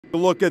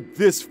Look at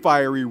this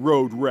fiery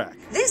road wreck.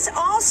 This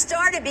all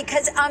started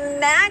because a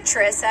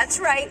mattress, that's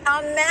right,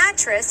 a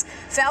mattress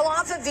fell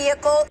off a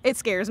vehicle. It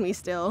scares me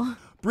still.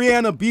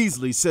 Brianna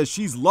Beasley says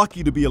she's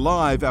lucky to be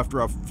alive after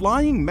a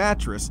flying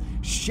mattress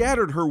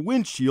shattered her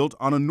windshield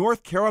on a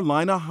North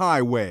Carolina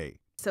highway.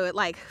 So it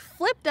like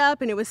flipped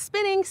up and it was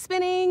spinning, so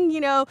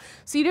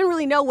you didn't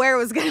really know where it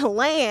was gonna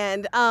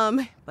land,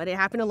 but it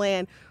happened to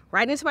land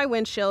right into my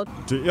windshield.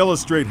 To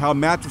illustrate how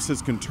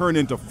mattresses can turn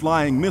into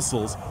flying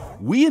missiles,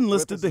 we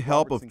enlisted the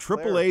help of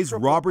AAA's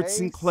Robert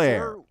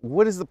Sinclair.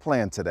 What is the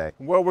plan today?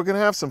 Well, we're going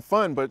to have some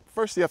fun, but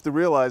first you have to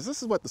realize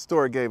this is what the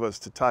store gave us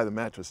to tie the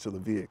mattress to the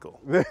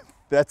vehicle.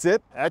 That's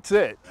it? That's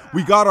it.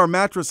 We got our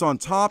mattress on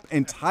top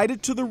and tied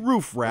it to the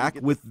roof rack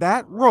with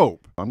that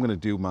rope. I'm going to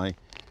do my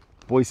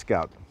Boy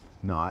Scout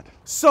knot.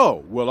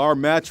 So, will our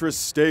mattress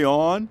stay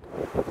on?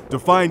 To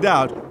find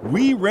out,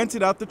 we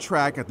rented out the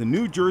track at the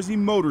New Jersey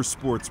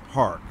Motorsports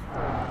Park.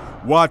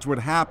 Watch what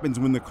happens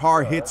when the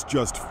car hits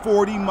just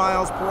 40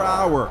 miles per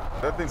hour.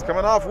 That thing's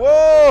coming off.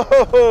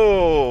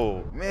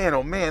 Whoa! Man,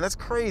 oh man, that's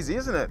crazy,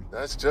 isn't it?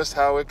 That's just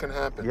how it can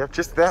happen. Yep,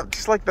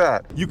 just like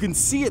that. You can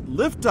see it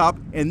lift up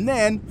and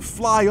then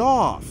fly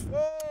off.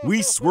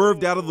 We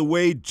swerved out of the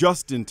way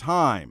just in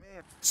time.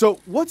 So,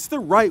 what's the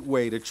right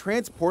way to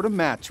transport a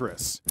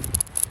mattress?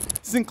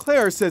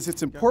 Sinclair says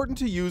it's important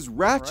to use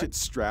ratchet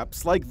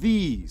straps like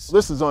these.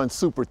 This is on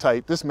super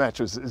tight. This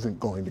mattress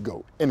isn't going to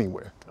go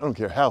anywhere. I don't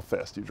care how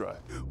fast you drive.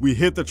 We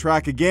hit the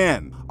track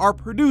again. Our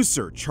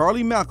producer,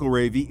 Charlie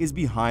McElravy, is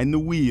behind the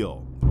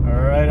wheel. All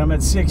right, I'm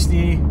at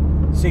 60,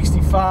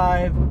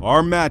 65.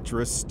 Our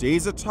mattress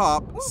stays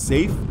atop,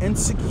 safe and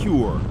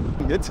secure.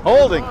 It's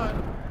holding.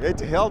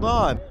 It's held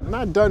on.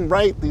 Not done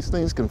right, these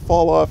things can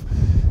fall off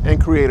and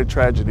create a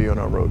tragedy on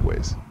our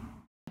roadways.